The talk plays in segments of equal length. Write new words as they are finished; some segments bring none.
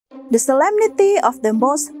The Solemnity of the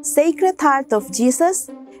Most Sacred Heart of Jesus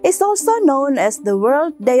is also known as the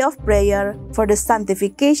World Day of Prayer for the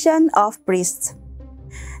Sanctification of Priests.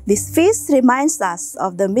 This feast reminds us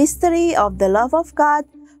of the mystery of the love of God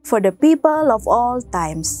for the people of all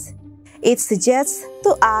times. It suggests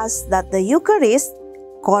to us that the Eucharist,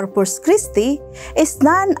 Corpus Christi, is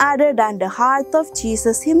none other than the heart of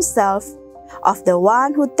Jesus Himself, of the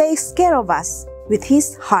one who takes care of us with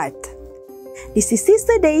His heart. This is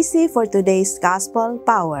Sister Daisy for today's Gospel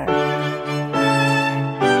Power.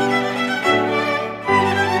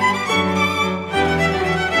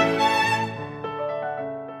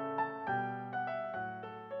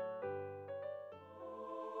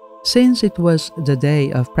 Since it was the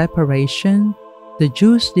day of preparation, the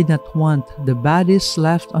Jews did not want the bodies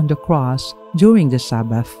left on the cross during the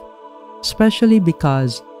Sabbath, especially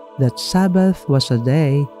because that Sabbath was a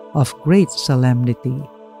day of great solemnity.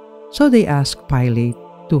 So they asked Pilate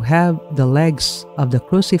to have the legs of the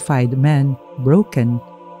crucified men broken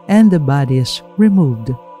and the bodies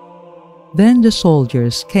removed. Then the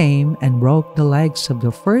soldiers came and broke the legs of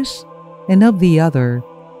the first and of the other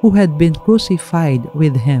who had been crucified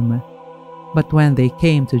with him. But when they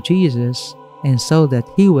came to Jesus and saw that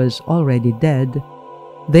he was already dead,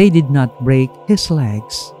 they did not break his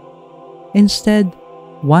legs. Instead,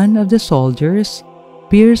 one of the soldiers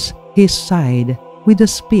pierced his side with a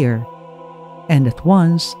spear, and at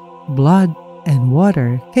once blood and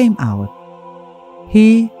water came out.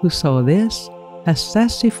 He who saw this has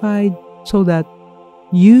testified so that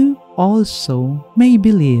you also may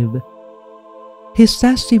believe. His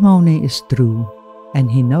testimony is true,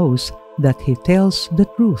 and he knows that he tells the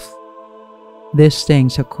truth. These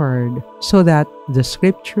things occurred so that the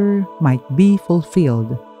scripture might be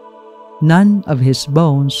fulfilled. None of his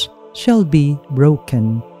bones shall be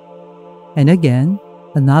broken. And again,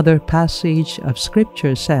 another passage of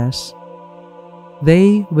scripture says,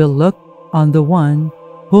 they will look on the one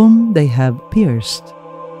whom they have pierced.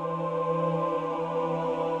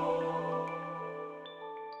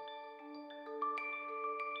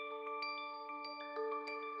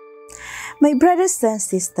 My brothers and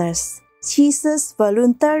sisters, Jesus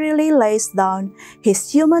voluntarily lays down His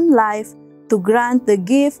human life to grant the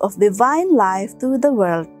gift of divine life to the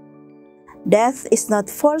world. Death is not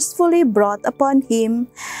forcefully brought upon Him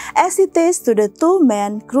as it is to the two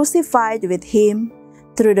men crucified with Him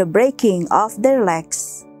through the breaking of their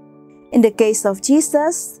legs. In the case of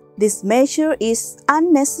Jesus, this measure is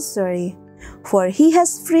unnecessary, for He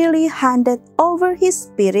has freely handed over His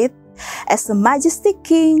Spirit as a majestic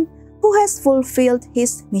King who has fulfilled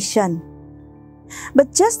His mission.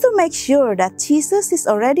 But just to make sure that Jesus is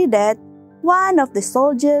already dead, one of the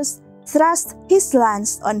soldiers thrust his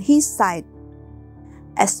lance on his side.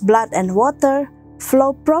 As blood and water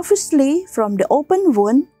flow profusely from the open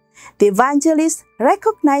wound, the evangelist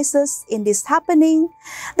recognizes in this happening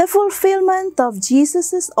the fulfillment of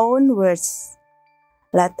Jesus' own words.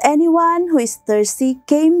 Let anyone who is thirsty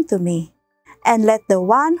come to me, and let the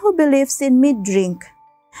one who believes in me drink.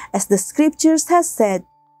 As the scriptures has said,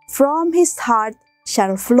 from his heart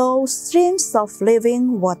shall flow streams of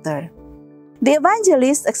living water. The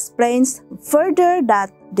evangelist explains further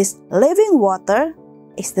that this living water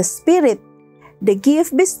is the Spirit, the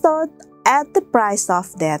gift bestowed at the price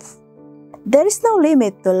of death. There is no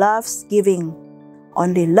limit to love's giving.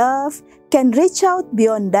 Only love can reach out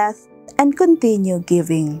beyond death and continue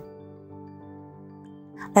giving.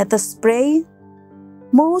 Let us pray.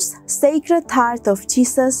 Most Sacred Heart of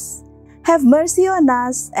Jesus, have mercy on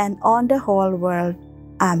us and on the whole world.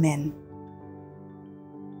 Amen.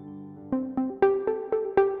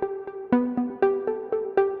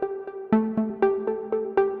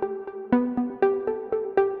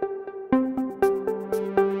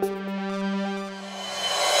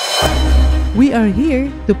 We are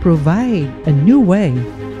here to provide a new way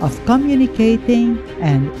of communicating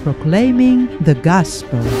and proclaiming the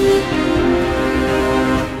gospel.